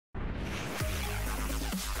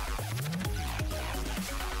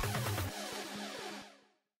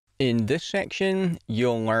In this section,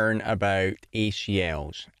 you'll learn about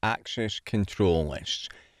ACLs, Access Control Lists.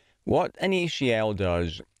 What an ACL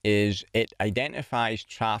does is it identifies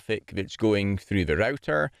traffic that's going through the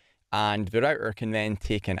router, and the router can then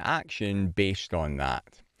take an action based on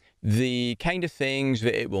that. The kind of things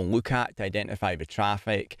that it will look at to identify the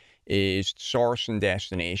traffic is source and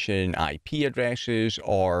destination IP addresses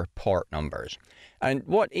or port numbers. And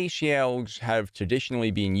what ACLs have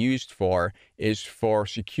traditionally been used for is for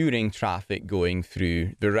securing traffic going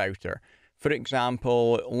through the router. For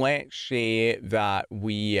example, let's say that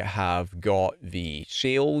we have got the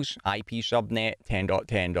sales IP subnet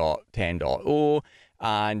 10.10.10.0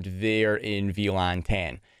 and they're in VLAN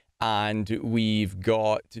 10. And we've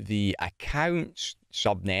got the accounts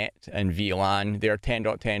subnet and VLAN, they're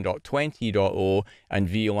 10.10.20.0 and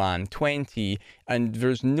VLAN 20, and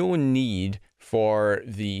there's no need for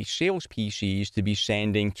the sales PCs to be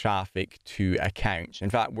sending traffic to accounts. In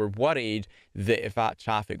fact, we're worried that if that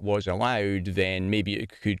traffic was allowed, then maybe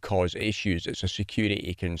it could cause issues. It's a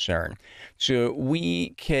security concern. So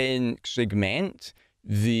we can segment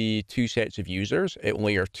the two sets of users at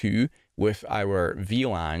layer 2 with our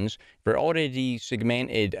VLANs. We're already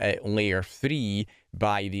segmented at layer 3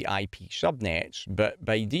 by the IP subnets, but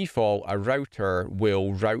by default, a router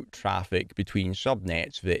will route traffic between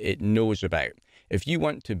subnets that it knows about. If you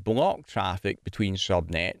want to block traffic between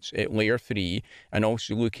subnets at layer 3 and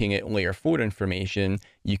also looking at layer 4 information,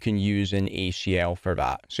 you can use an ACL for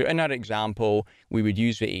that. So in our example, we would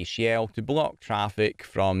use the ACL to block traffic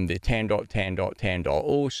from the 10.10.10.0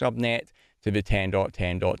 subnet to the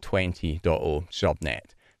 10.10.20.0 subnet.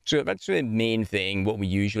 So that's the main thing, what we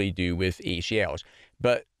usually do with ACLs.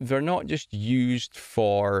 But they're not just used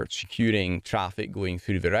for securing traffic going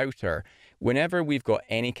through the router. Whenever we've got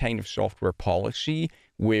any kind of software policy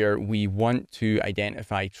where we want to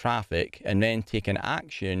identify traffic and then take an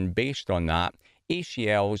action based on that,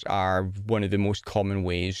 ACLs are one of the most common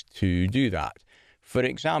ways to do that. For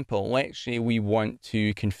example, let's say we want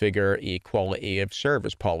to configure a quality of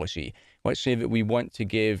service policy. Let's say that we want to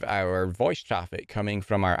give our voice traffic coming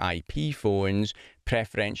from our IP phones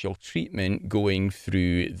preferential treatment going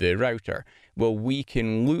through the router. Well, we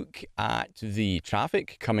can look at the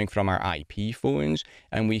traffic coming from our IP phones,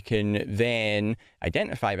 and we can then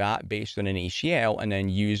identify that based on an ACL and then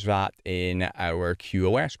use that in our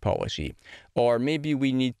QoS policy. Or maybe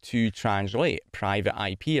we need to translate private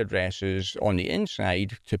IP addresses on the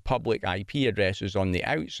inside to public IP addresses on the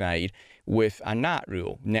outside with a NAT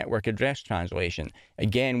rule, network address translation.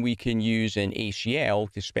 Again, we can use an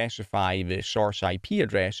ACL to specify the source IP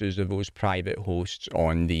addresses of those private hosts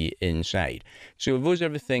on the inside. So those are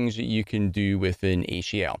the things that you can do with an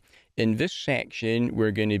ACL. In this section,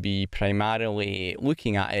 we're going to be primarily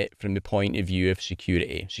looking at it from the point of view of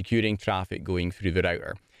security, securing traffic going through the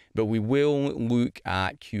router. But we will look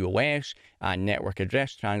at QoS and network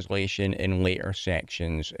address translation in later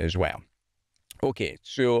sections as well. Okay,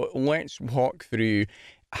 so let's walk through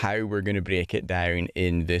how we're going to break it down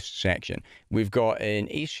in this section. We've got an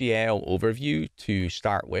ACL overview to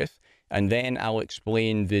start with, and then I'll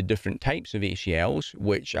explain the different types of ACLs,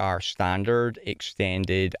 which are standard,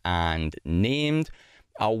 extended, and named.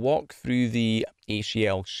 I'll walk through the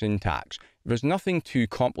ACL syntax. There's nothing too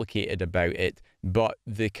complicated about it, but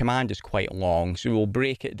the command is quite long, so we'll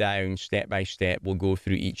break it down step by step. We'll go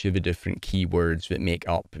through each of the different keywords that make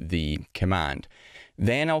up the command.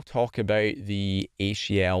 Then I'll talk about the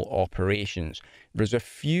ACL operations. There's a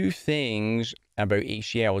few things about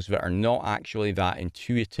ACLs that are not actually that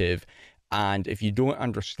intuitive, and if you don't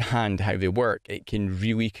understand how they work, it can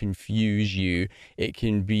really confuse you. It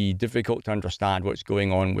can be difficult to understand what's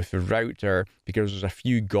going on with the router because there's a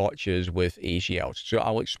few gotchas with ACLs. So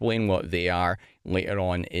I'll explain what they are later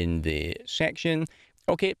on in the section.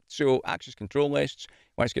 Okay, so access control lists,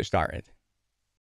 let's get started.